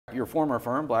Your former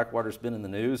firm, Blackwater's been in the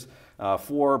news.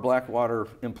 4 Blackwater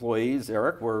employees,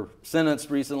 Erik, were sentenced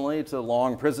recently to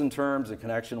long prison terms in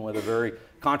connection with a very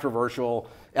controversial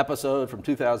episode from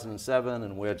 2007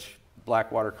 in which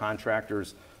Blackwater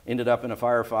contractors ended up in a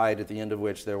firefight at the end of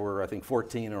which there were, I think,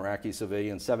 14 Iraqi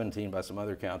civilians, 17 by some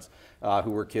other counts,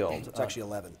 who were killed. It's actually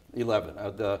 11.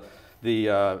 11.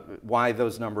 Why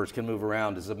those numbers can move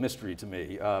around is a mystery to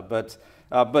me. But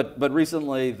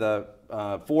recently, the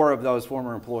 4 of those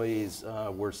former employees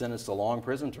were sentenced to long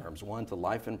prison terms. 1 to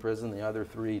life in prison, the other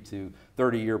 3 to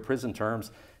 30-year prison terms,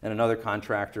 and another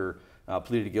contractor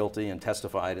pleaded guilty and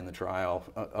testified in the trial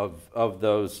of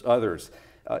those others.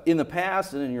 In the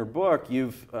past and in your book,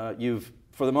 you've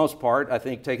for the most part, I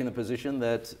think, taken the position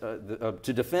that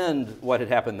to defend what had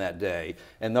happened that day,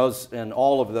 and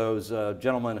all of those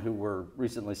gentlemen who were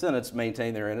recently sentenced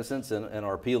maintain their innocence and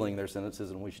are appealing their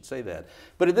sentences, and we should say that.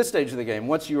 But at this stage of the game,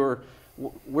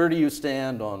 where do you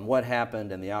stand on what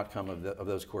happened and the outcome of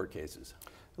those court cases?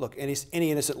 Look,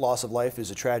 any innocent loss of life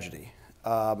is a tragedy,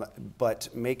 but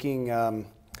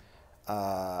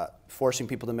forcing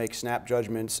people to make snap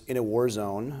judgments in a war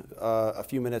zone a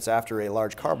few minutes after a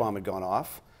large car bomb had gone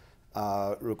off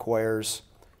requires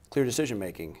clear decision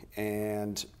making.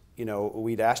 And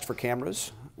we'd asked for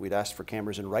cameras. We'd asked for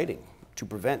cameras in writing to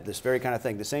prevent this very kind of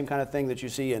thing, the same kind of thing that you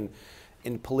see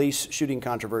in police shooting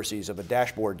controversies of a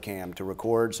dashboard cam to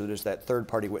record, so there's that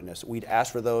third-party witness. We'd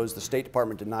asked for those. The State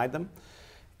Department denied them.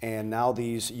 And now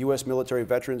these U.S. military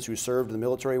veterans who served the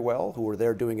military well, who were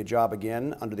there doing a job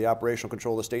again under the operational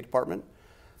control of the State Department,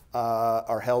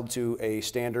 are held to a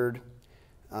standard,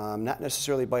 not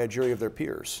necessarily by a jury of their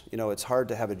peers. It's hard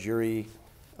to have a jury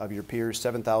of your peers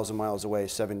 7,000 miles away,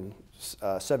 7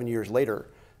 years later,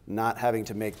 not having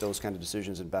to make those kind of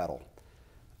decisions in battle.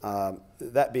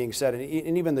 That being said, and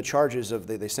even the charges of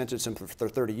they sentenced him for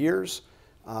 30 years,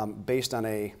 based on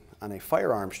a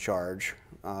firearms charge,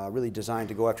 really designed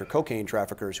to go after cocaine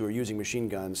traffickers who are using machine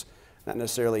guns, not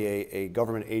necessarily a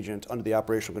government agent under the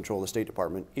operational control of the State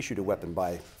Department issued a weapon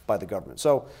by the government.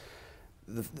 So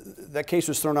that case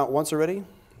was thrown out once already.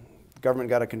 The government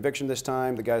got a conviction this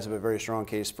time. The guys have a very strong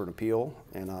case for an appeal,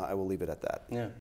 and I will leave it at that. Yeah.